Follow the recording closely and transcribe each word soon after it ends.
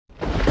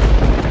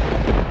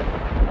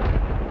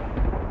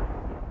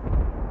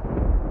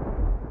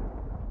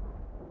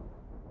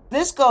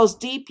This goes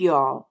deep,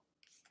 y'all.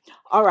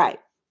 All right.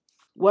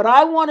 What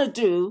I want to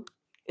do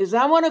is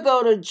I want to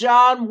go to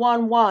John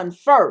 1:1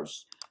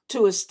 first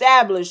to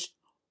establish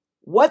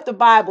what the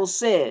Bible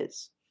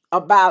says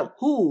about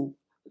who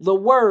the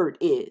Word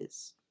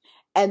is.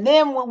 And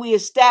then when we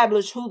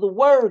establish who the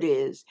Word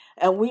is,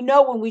 and we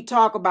know when we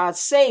talk about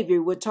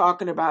Savior, we're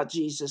talking about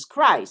Jesus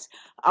Christ.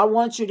 I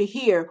want you to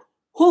hear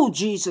who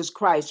Jesus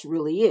Christ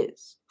really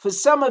is. For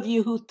some of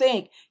you who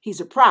think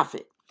he's a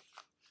prophet,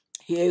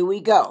 here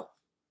we go.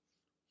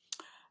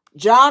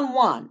 John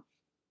 1,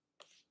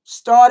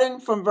 starting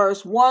from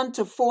verse 1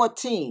 to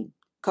 14,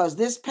 because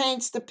this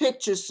paints the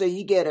picture so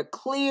you get a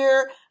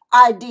clear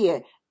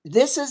idea.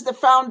 This is the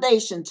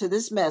foundation to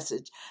this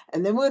message.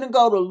 And then we're going to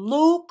go to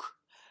Luke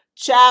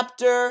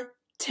chapter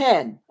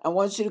 10. I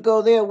want you to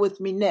go there with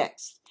me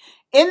next.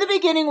 In the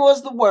beginning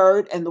was the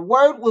Word, and the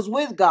Word was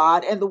with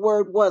God, and the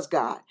Word was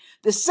God.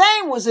 The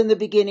same was in the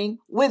beginning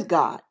with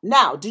God.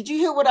 Now, did you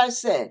hear what I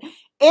said?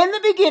 In the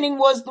beginning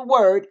was the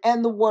Word,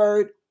 and the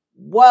Word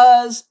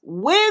was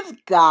with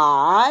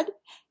God.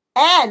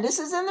 And this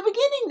is in the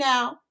beginning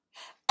now.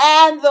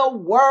 And the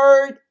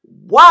Word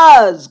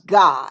was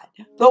God.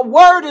 The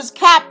Word is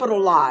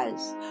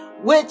capitalized,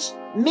 which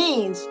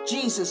means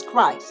Jesus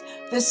Christ.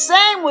 The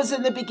same was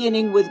in the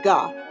beginning with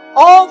God.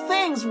 All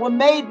things were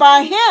made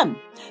by him,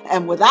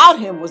 and without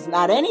him was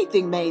not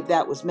anything made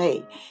that was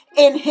made.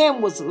 In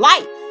him was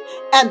life,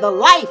 and the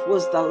life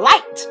was the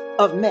light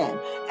of men.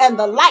 And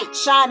the light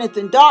shineth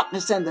in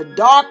darkness, and the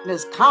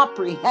darkness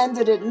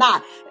comprehended it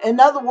not. In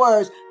other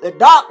words, the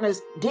darkness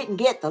didn't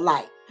get the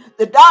light.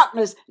 The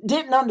darkness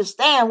didn't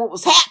understand what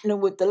was happening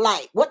with the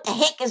light. What the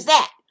heck is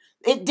that?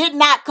 It did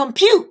not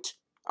compute.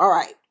 All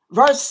right.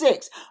 Verse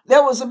 6,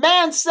 there was a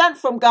man sent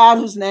from God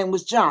whose name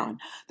was John.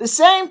 The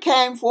same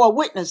came for a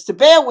witness, to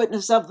bear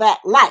witness of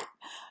that light,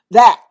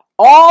 that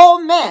all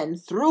men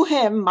through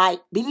him might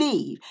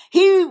believe.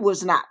 He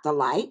was not the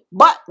light,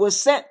 but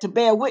was sent to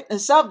bear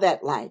witness of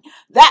that light.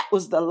 That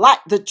was the light,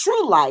 the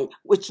true light,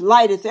 which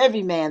lighteth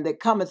every man that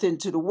cometh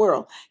into the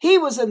world. He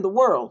was in the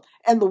world,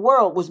 and the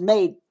world was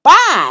made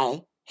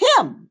by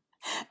him,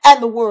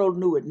 and the world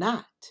knew it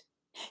not.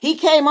 He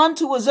came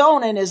unto his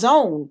own, and his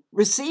own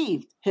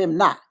received him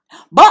not.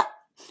 But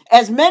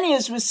as many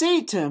as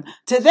received him,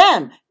 to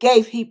them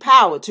gave he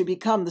power to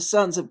become the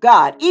sons of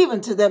God, even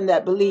to them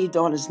that believed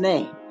on his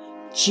name,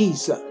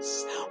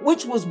 Jesus,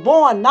 which was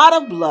born not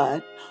of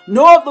blood,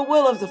 nor of the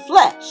will of the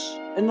flesh.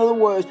 In other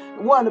words,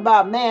 it wasn't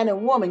about man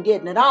and woman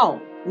getting it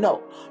on.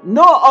 No,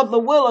 nor of the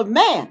will of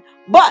man,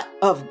 but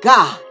of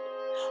God.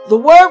 The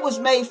Word was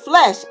made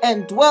flesh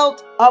and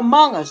dwelt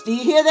among us. Do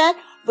you hear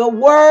that? The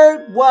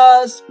Word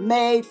was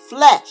made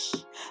flesh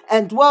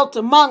and dwelt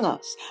among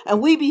us,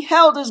 and we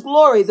beheld his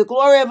glory, the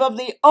glory of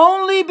the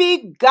only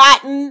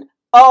begotten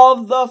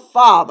of the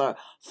Father,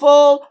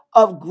 full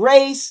of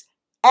grace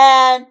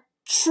and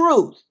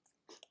truth.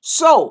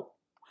 So,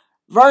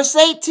 verse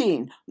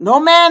 18, no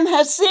man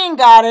has seen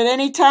God at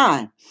any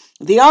time.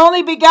 The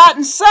only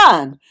begotten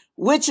Son,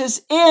 which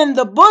is in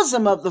the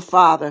bosom of the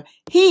Father,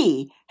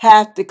 he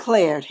hath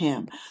declared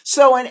him.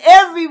 So in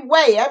every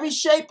way, every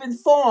shape and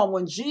form,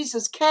 when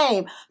Jesus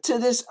came to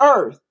this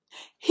earth,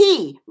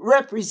 he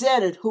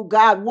represented who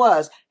God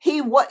was. He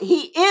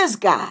is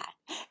God.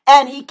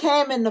 And he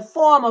came in the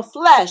form of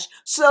flesh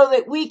so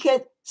that we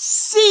could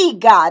see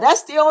God.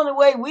 That's the only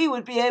way we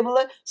would be able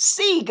to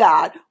see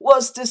God,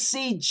 was to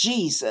see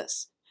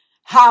Jesus,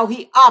 how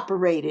he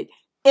operated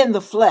in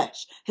the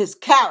flesh, his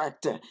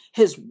character,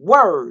 his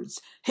words,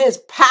 his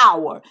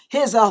power,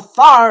 his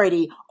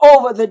authority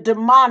over the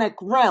demonic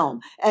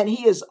realm. And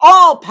he is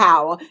all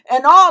power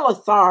and all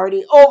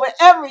authority over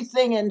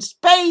everything in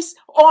space,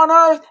 on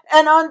earth,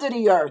 and under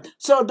the earth.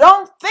 So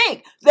don't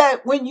think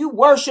that when you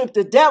worship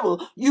the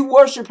devil, you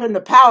worshiping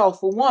the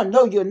powerful one.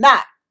 No, you're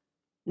not.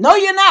 No,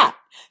 you're not.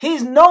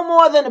 He's no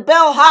more than a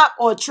bellhop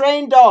or a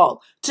trained dog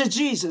to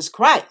Jesus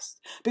Christ,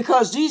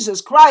 because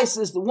Jesus Christ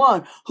is the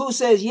one who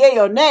says yea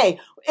or nay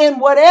in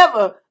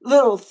whatever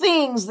little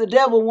things the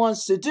devil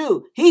wants to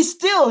do. He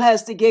still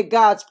has to get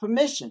God's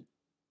permission.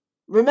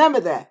 Remember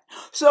that.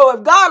 So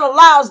if God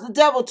allows the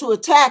devil to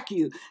attack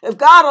you, if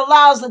God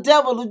allows the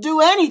devil to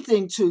do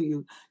anything to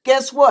you,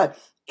 guess what?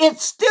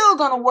 It's still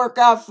going to work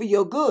out for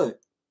your good.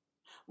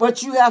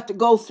 But you have to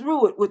go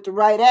through it with the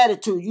right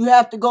attitude. You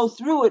have to go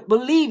through it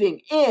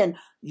believing in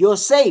your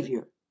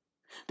Savior,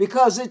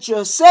 because it's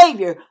your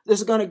Savior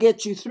that's going to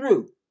get you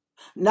through.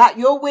 Not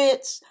your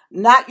wits,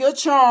 not your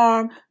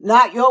charm,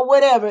 not your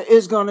whatever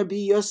is going to be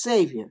your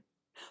Savior.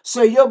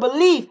 So your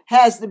belief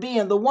has to be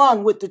in the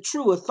one with the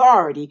true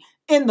authority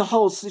in the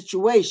whole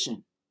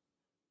situation.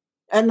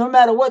 And no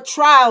matter what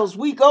trials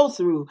we go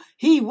through,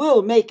 he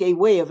will make a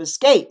way of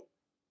escape,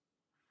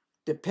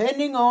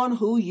 depending on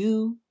who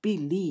you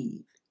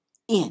believe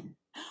in.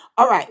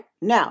 All right,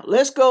 now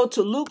let's go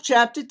to Luke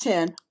chapter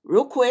 10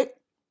 real quick.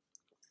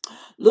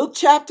 Luke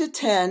chapter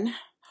 10.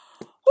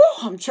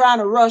 I'm trying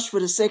to rush for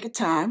the sake of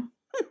time.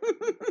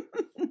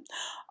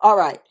 All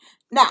right.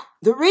 Now,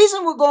 the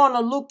reason we're going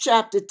to Luke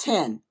chapter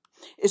 10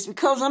 It's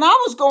because when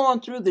I was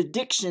going through the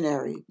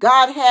dictionary,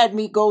 God had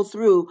me go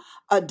through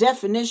a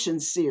definition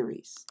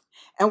series.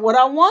 And what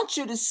I want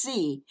you to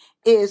see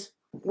is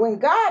when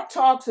God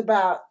talks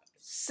about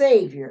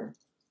Savior,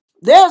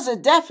 there's a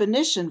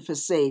definition for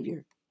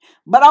Savior.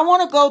 But I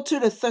want to go to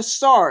the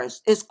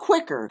thesaurus. It's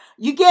quicker.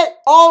 You get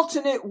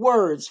alternate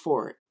words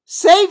for it.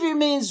 Savior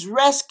means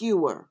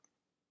rescuer.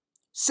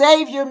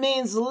 Savior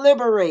means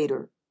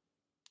liberator.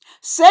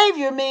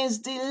 Savior means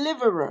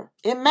deliverer,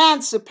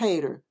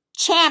 emancipator,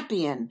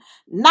 champion,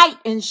 knight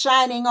in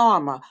shining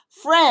armor,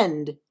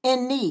 friend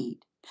in need,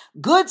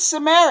 good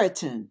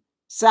Samaritan,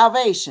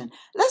 salvation.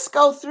 Let's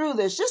go through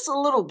this just a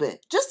little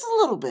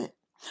bit,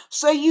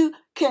 so you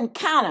can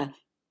kind of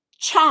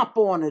chomp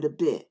on it a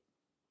bit.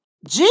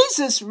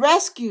 Jesus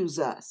rescues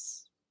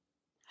us.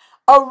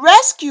 A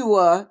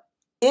rescuer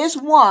is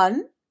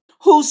one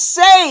who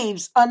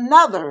saves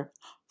another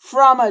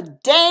from a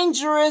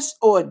dangerous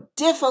or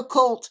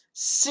difficult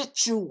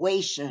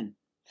situation.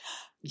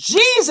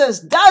 Jesus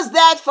does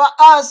that for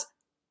us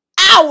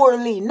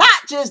hourly,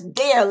 not just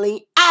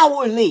daily,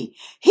 hourly.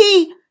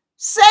 He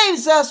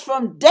saves us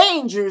from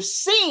danger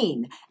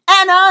seen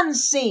and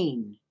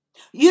unseen.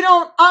 You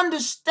don't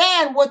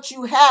understand what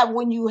you have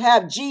when you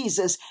have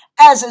Jesus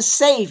as a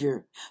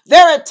Savior.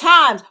 There are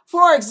times,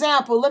 for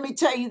example, let me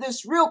tell you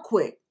this real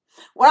quick.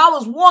 When I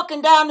was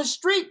walking down the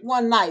street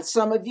one night,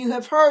 some of you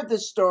have heard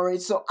this story,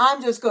 so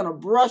I'm just going to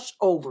brush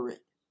over it.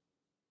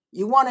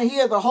 You want to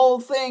hear the whole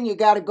thing, you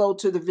got to go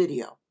to the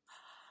video.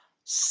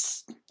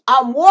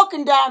 I'm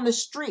walking down the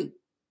street,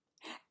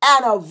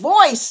 and a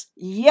voice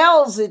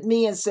yells at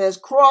me and says,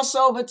 cross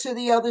over to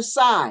the other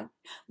side.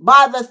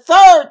 By the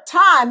third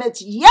time,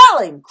 it's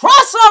yelling,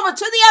 cross over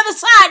to the other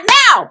side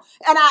now.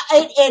 And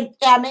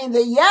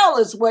the yell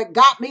is what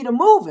got me to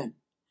moving.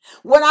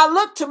 When I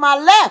look to my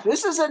left,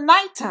 this is at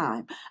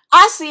nighttime,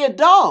 I see a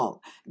dog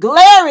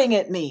glaring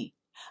at me.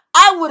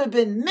 I would have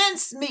been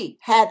mincemeat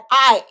had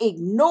I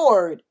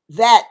ignored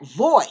that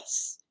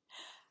voice.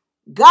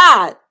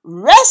 God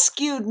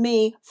rescued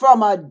me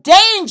from a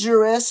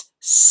dangerous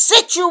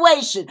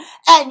situation.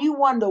 And you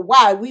wonder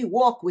why we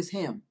walk with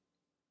him,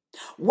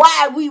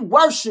 why we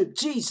worship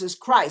Jesus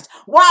Christ,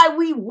 why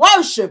we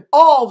worship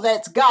all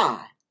that's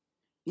God.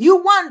 You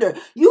wonder,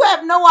 you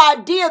have no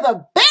idea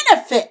the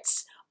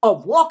benefits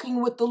of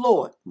walking with the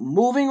Lord.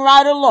 Moving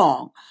right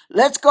along.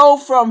 Let's go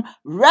from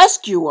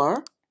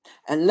rescuer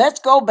and let's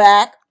go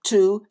back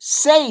to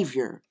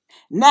Savior.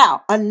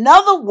 Now,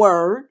 another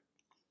word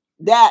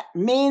that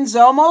means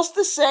almost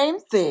the same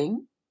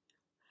thing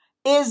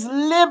is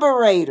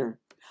liberator.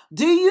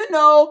 Do you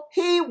know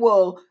he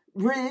will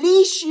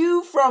release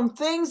you from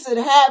things that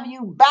have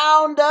you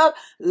bound up,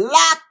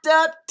 locked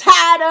up,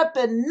 tied up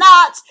in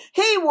knots?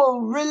 He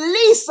will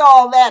release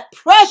all that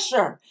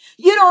pressure.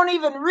 You don't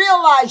even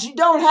realize you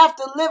don't have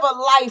to live a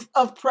life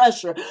of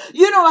pressure.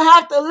 You don't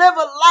have to live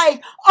a life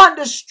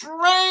under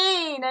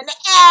strain and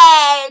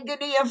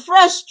agony and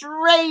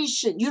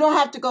frustration. You don't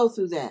have to go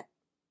through that.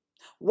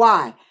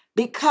 Why?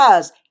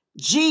 Because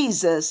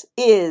Jesus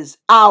is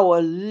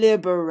our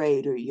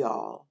liberator,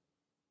 y'all.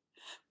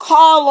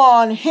 Call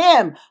on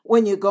him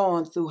when you're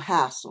going through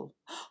hassle.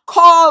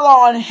 Call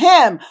on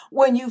him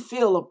when you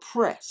feel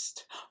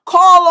oppressed.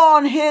 Call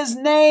on his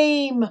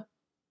name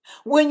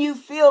when you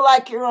feel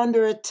like you're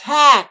under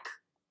attack.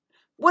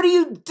 What are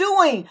you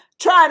doing?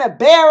 Trying to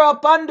bear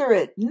up under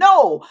it?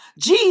 No.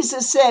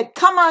 Jesus said,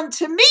 come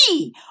unto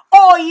me,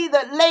 all ye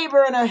that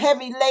labor and are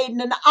heavy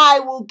laden, and I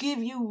will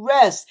give you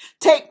rest.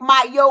 Take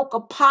my yoke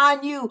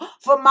upon you,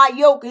 for my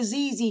yoke is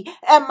easy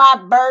and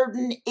my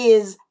burden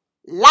is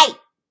light.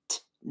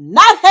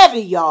 Not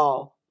heavy,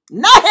 y'all.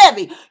 Not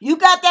heavy. You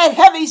got that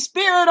heavy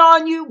spirit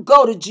on you,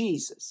 go to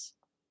Jesus.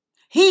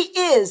 He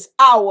is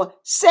our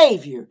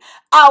Savior,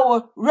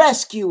 our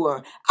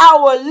rescuer,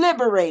 our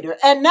liberator.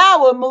 And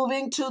now we're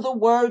moving to the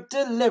word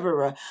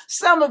deliverer.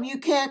 Some of you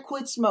can't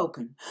quit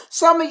smoking.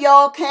 Some of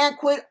y'all can't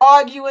quit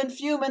arguing,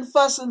 fuming,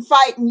 fussing,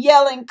 fighting,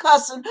 yelling,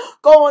 cussing,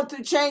 going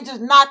through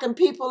changes, knocking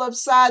people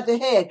upside the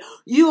head.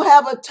 You're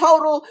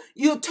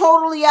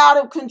totally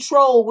out of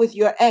control with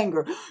your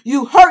anger.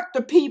 You hurt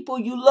the people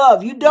you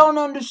love. You don't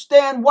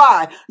understand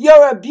why.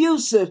 You're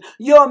abusive.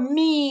 You're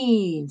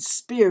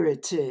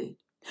mean-spirited.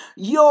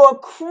 You're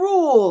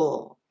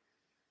cruel.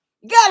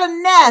 You got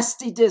a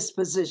nasty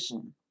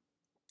disposition.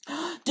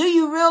 Do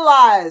you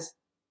realize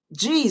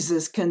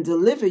Jesus can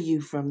deliver you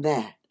from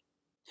that?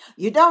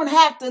 You don't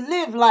have to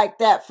live like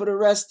that for the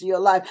rest of your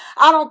life.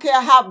 I don't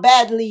care how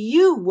badly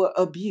you were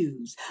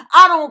abused.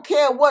 I don't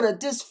care what a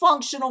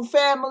dysfunctional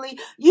family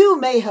you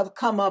may have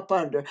come up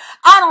under.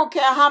 I don't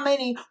care how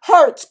many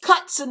hurts,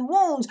 cuts, and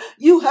wounds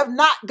you have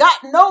not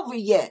gotten over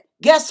yet.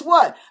 Guess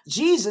what?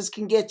 Jesus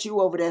can get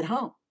you over that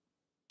hump.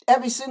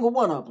 Every single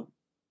one of them.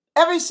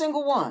 Every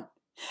single one.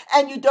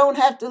 And you don't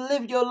have to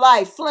live your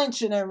life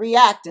flinching and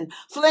reacting,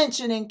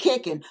 flinching and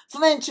kicking,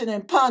 flinching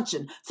and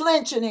punching,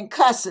 flinching and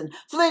cussing,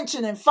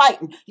 flinching and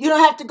fighting. You don't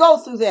have to go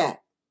through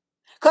that.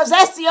 Because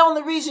that's the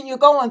only reason you're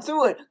going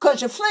through it, because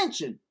you're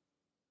flinching.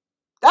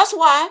 That's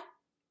why.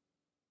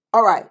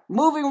 All right,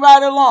 moving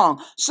right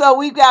along. So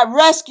we've got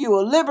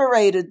rescuer,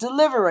 liberator,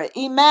 deliverer,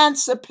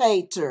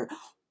 emancipator.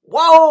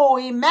 Whoa,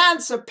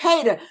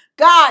 emancipator.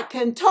 God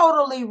can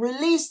totally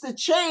release the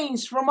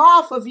chains from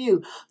off of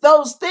you.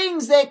 Those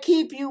things that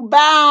keep you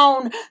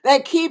bound,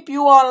 that keep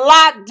you on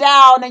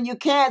lockdown, and you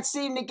can't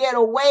seem to get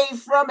away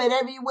from it.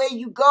 Everywhere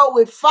you go,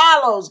 it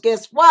follows.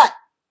 Guess what?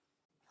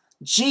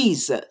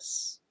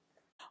 Jesus.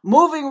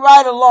 Moving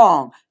right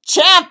along.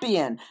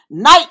 Champion,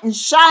 knight in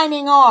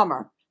shining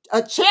armor.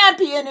 A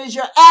champion is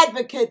your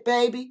advocate,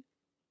 baby.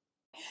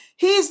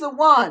 He's the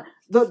one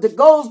that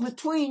goes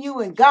between you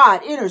and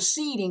God,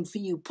 interceding for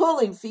you,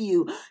 pulling for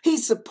you.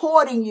 He's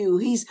supporting you.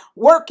 He's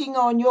working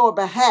on your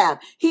behalf.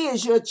 He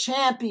is your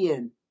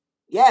champion.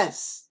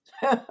 Yes.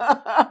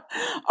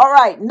 All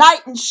right.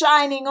 Knight in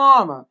shining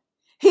armor.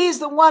 He's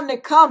the one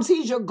that comes.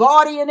 He's your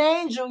guardian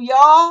angel,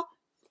 y'all.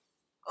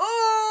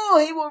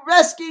 Oh, he will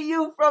rescue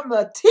you from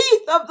the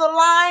teeth of the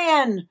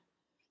lion.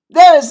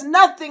 There is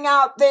nothing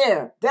out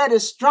there that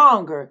is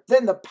stronger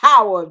than the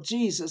power of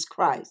Jesus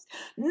Christ.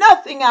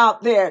 Nothing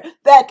out there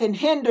that can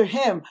hinder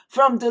him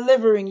from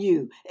delivering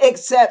you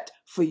except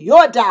for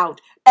your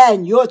doubt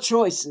and your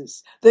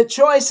choices. The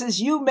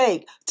choices you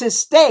make to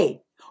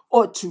stay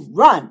or to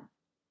run,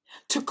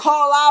 to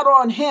call out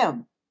on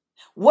him.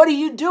 What are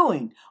you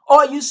doing?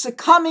 Are you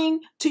succumbing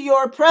to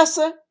your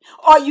oppressor?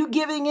 Are you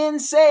giving in,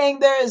 saying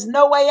there is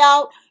no way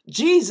out?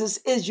 Jesus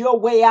is your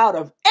way out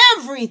of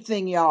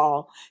everything,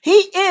 y'all.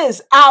 He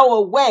is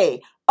our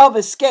way of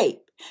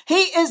escape.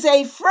 He is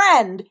a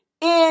friend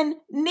in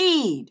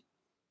need.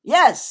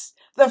 Yes,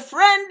 the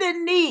friend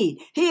in need.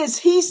 He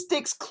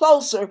sticks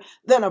closer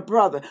than a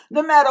brother.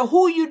 No matter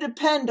who you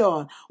depend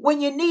on,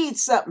 when you need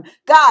something,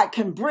 God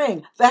can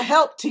bring the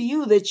help to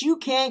you that you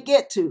can't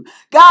get to.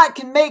 God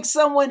can make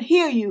someone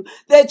hear you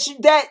that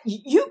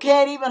you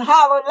can't even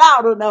holler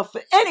loud enough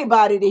for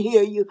anybody to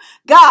hear you.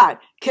 God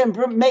can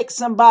make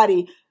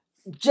somebody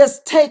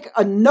just take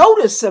a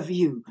notice of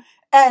you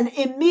and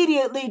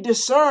immediately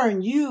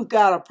discern you've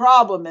got a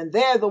problem and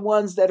they're the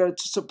ones that are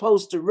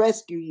supposed to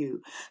rescue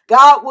you.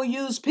 God will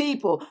use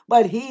people,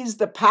 but he's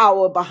the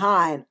power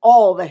behind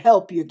all the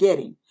help you're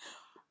getting.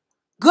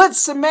 Good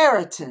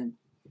Samaritan.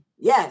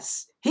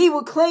 Yes, he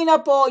will clean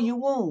up all your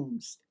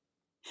wounds.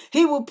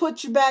 He will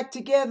put you back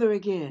together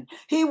again.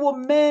 He will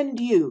mend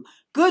you.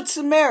 Good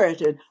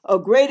Samaritan, a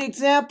great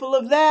example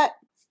of that.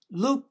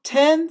 Luke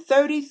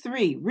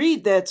 10:33.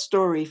 Read that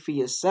story for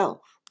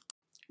yourself.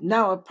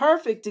 Now, a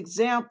perfect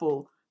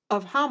example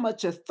of how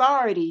much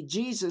authority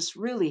Jesus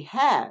really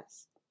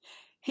has.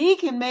 He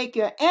can make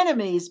your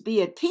enemies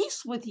be at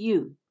peace with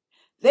you.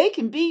 They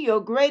can be your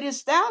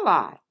greatest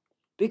ally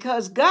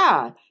because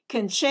God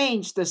can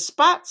change the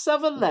spots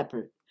of a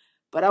leopard.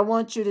 But I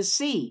want you to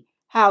see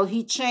how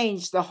he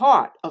changed the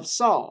heart of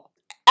Saul.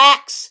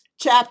 Acts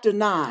chapter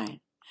 9.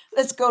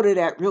 Let's go to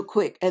that real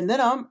quick, and then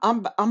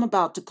I'm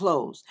about to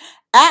close.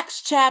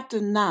 Acts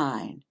chapter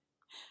 9,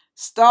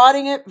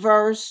 starting at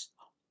verse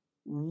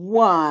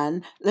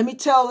 1. Let me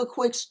tell a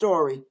quick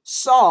story.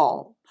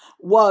 Saul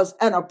was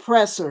an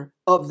oppressor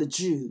of the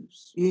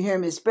Jews. You hear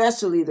me?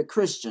 Especially the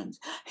Christians.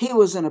 He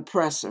was an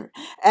oppressor.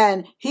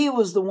 And he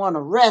was the one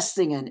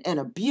arresting and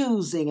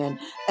abusing and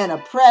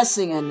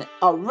oppressing and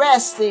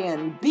arresting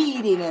and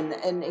beating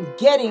and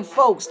getting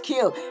folks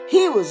killed.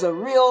 He was a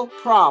real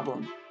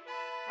problem.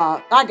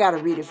 I got to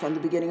read it from the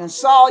beginning. And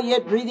Saul,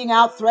 yet breathing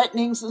out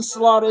threatenings and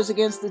slaughters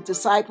against the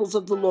disciples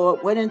of the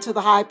Lord, went into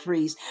the high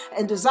priest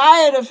and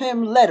desired of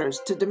him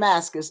letters to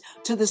Damascus,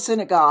 to the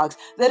synagogues,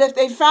 that if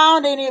they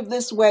found any of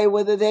this way,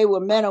 whether they were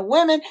men or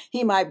women,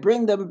 he might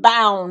bring them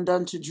bound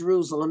unto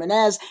Jerusalem. And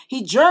as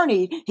he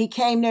journeyed, he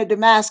came near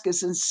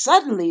Damascus, and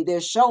suddenly there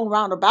shone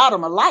round about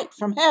him a light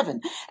from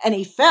heaven. And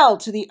he fell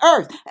to the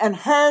earth and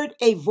heard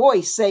a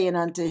voice saying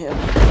unto him,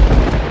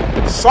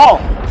 Saul,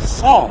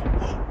 Saul,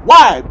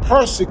 why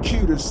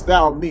persecutest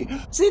thou me?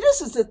 See,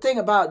 this is the thing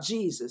about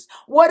Jesus.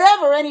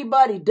 Whatever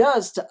anybody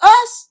does to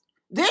us,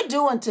 they're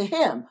doing to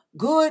him,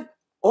 good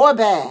or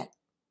bad.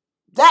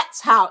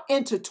 That's how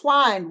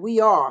intertwined we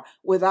are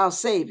with our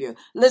Savior.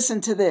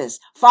 Listen to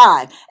this.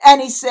 5. And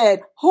he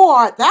said, Who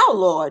art thou,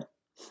 Lord?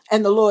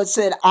 And the Lord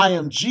said, I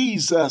am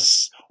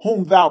Jesus,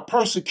 whom thou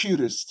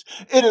persecutest.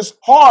 It is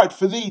hard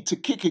for thee to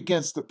kick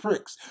against the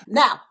pricks.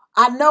 Now,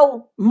 I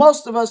know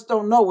most of us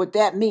don't know what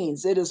that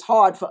means. It is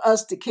hard for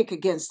us to kick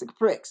against the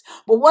pricks.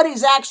 But what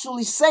he's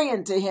actually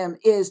saying to him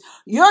is,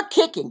 you're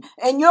kicking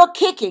and you're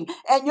kicking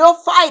and you're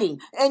fighting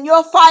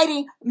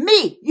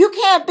me. You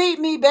can't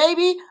beat me,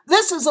 baby.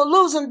 This is a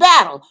losing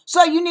battle.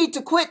 So you need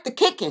to quit the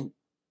kicking.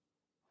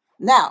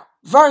 Now,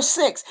 verse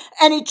 6,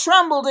 and he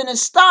trembled and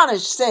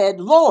astonished, said,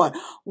 Lord,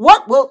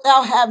 what wilt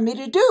thou have me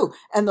to do?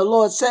 And the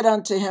Lord said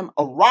unto him,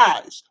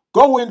 Arise,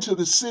 go into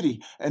the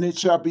city, and it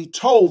shall be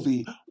told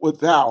thee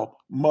what thou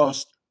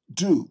must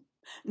do.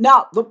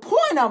 Now, the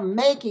point I'm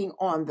making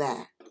on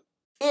that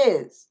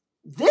is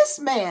this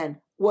man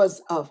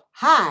was of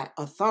high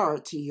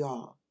authority,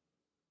 y'all.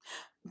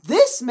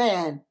 This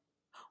man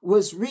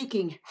was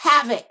wreaking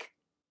havoc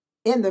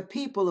in the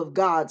people of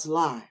God's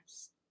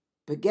lives.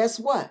 But guess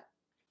what?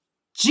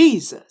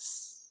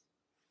 Jesus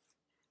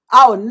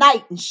our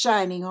knight in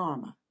shining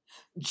armor.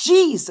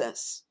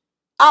 Jesus,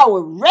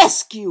 our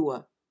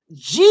rescuer.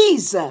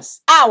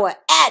 Jesus, our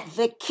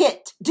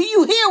advocate. Do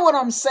you hear what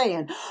I'm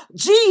saying?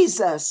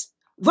 Jesus,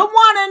 the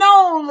one and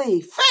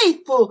only,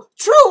 faithful,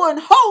 true, and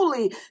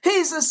holy.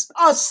 He's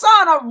a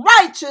son of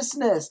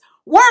righteousness,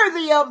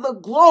 worthy of the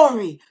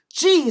glory.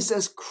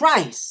 Jesus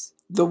Christ,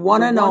 the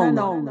one and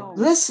only.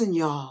 Listen,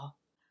 y'all,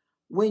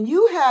 when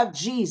you have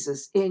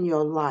Jesus in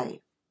your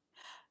life,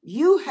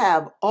 you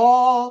have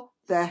all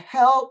the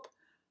help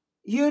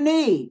you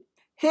need.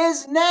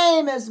 His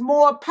name is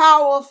more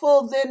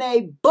powerful than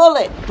a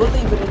bullet,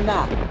 believe it or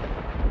not.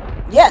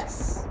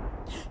 Yes,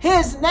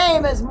 his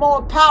name is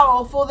more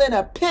powerful than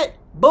a pit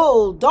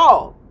bull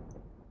dog.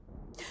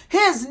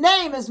 His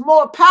name is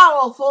more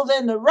powerful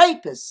than the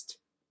rapist.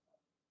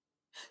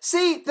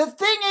 See, the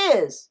thing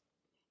is,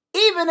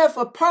 even if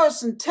a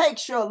person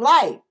takes your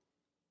life,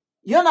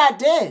 you're not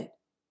dead.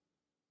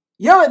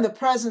 You're in the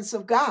presence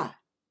of God.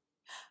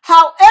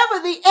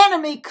 However the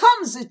enemy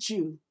comes at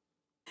you,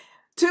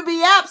 to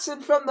be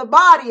absent from the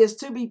body is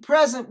to be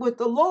present with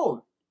the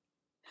Lord.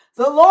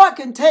 The Lord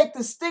can take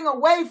the sting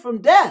away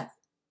from death.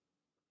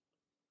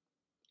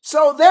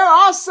 So there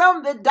are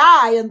some that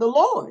die in the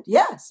Lord.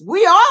 Yes,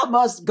 we all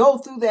must go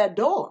through that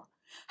door.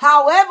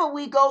 However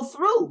we go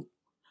through,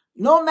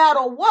 no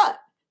matter what,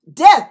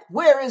 death,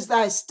 where is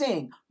thy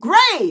sting?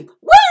 Grave,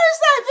 where is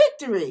thy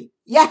victory?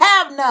 You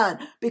have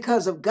none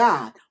because of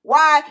God.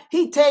 Why?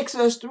 He takes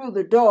us through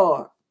the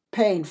door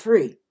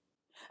pain-free.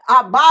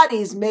 Our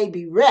bodies may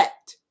be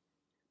wrecked,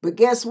 but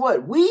guess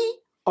what? We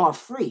are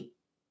free.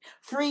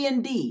 Free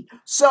indeed.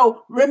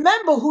 So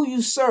remember who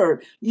you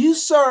serve. You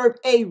serve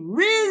a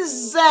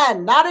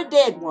risen, not a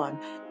dead one,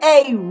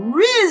 a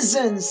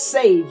risen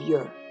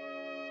Savior.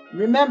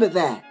 Remember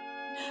that.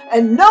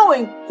 And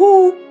knowing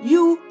who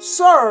you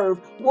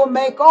serve will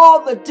make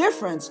all the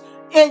difference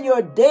in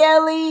your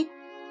daily,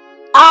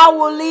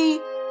 hourly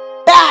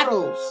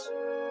battles,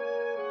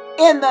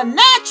 in the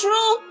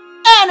natural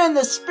and in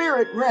the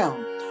spirit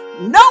realm.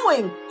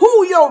 Knowing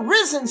who your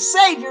risen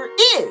Savior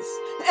is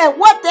and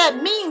what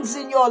that means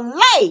in your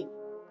life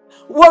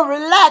will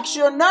relax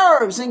your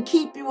nerves and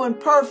keep you in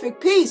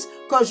perfect peace,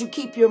 because you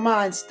keep your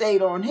mind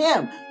stayed on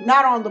Him,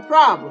 not on the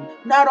problem,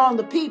 not on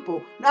the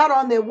people, not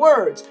on their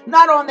words,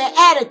 not on their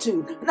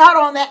attitude, not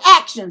on their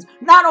actions,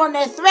 not on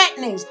their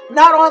threatenings,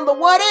 not on the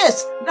what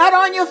ifs, not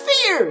on your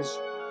fears.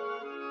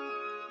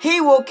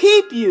 He will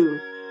keep you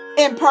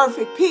in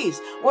perfect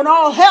peace. When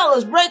all hell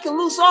is breaking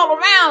loose all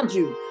around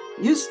you,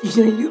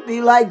 you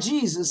be like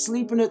Jesus,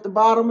 sleeping at the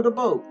bottom of the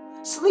boat.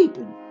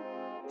 Sleeping.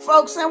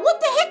 Folks saying,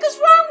 what the heck is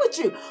wrong with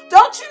you?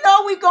 Don't you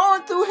know we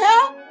going through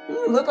hell?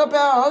 Look up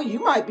out, oh, you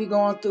might be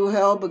going through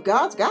hell, but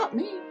God's got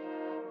me.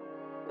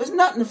 There's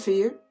nothing to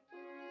fear. And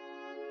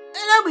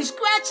they'll be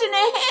scratching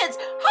their heads.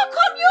 How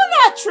come you're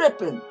not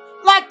tripping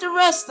like the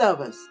rest of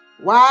us?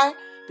 Why?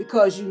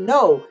 Because you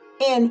know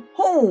in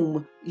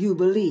whom you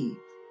believe.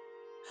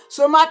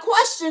 So my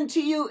question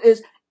to you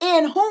is,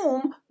 in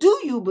whom do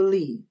you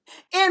believe?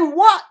 In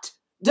what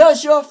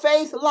does your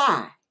faith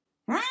lie?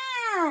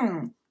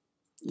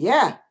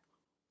 Yeah.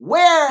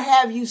 Where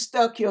have you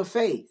stuck your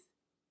faith?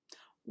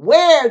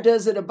 Where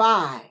does it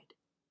abide?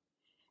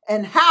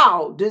 And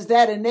how does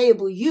that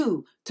enable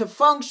you to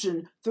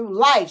function through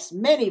life's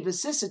many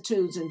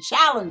vicissitudes and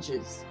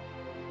challenges?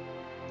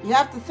 You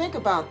have to think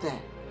about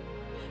that.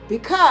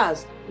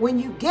 Because when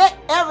you get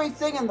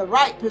everything in the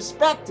right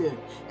perspective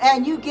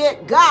and you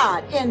get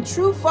God in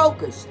true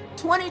focus,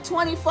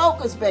 2020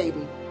 focus,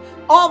 baby,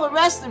 all the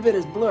rest of it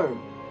is blurred.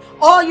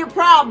 All your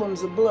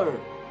problems are blurred.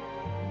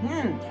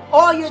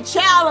 All your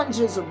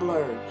challenges are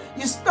blurred.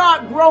 You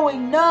start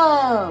growing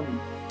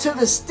numb to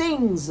the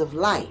stings of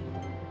life.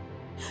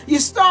 You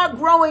start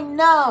growing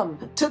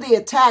numb to the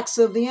attacks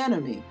of the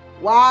enemy.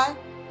 Why?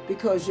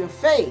 Because your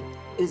faith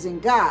is in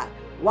God.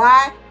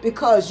 Why?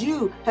 Because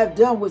you have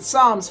done what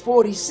Psalms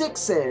 46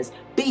 says,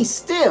 be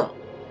still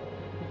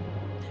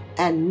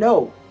and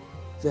know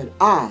that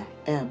I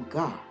am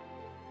God.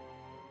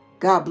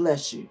 God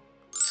bless you.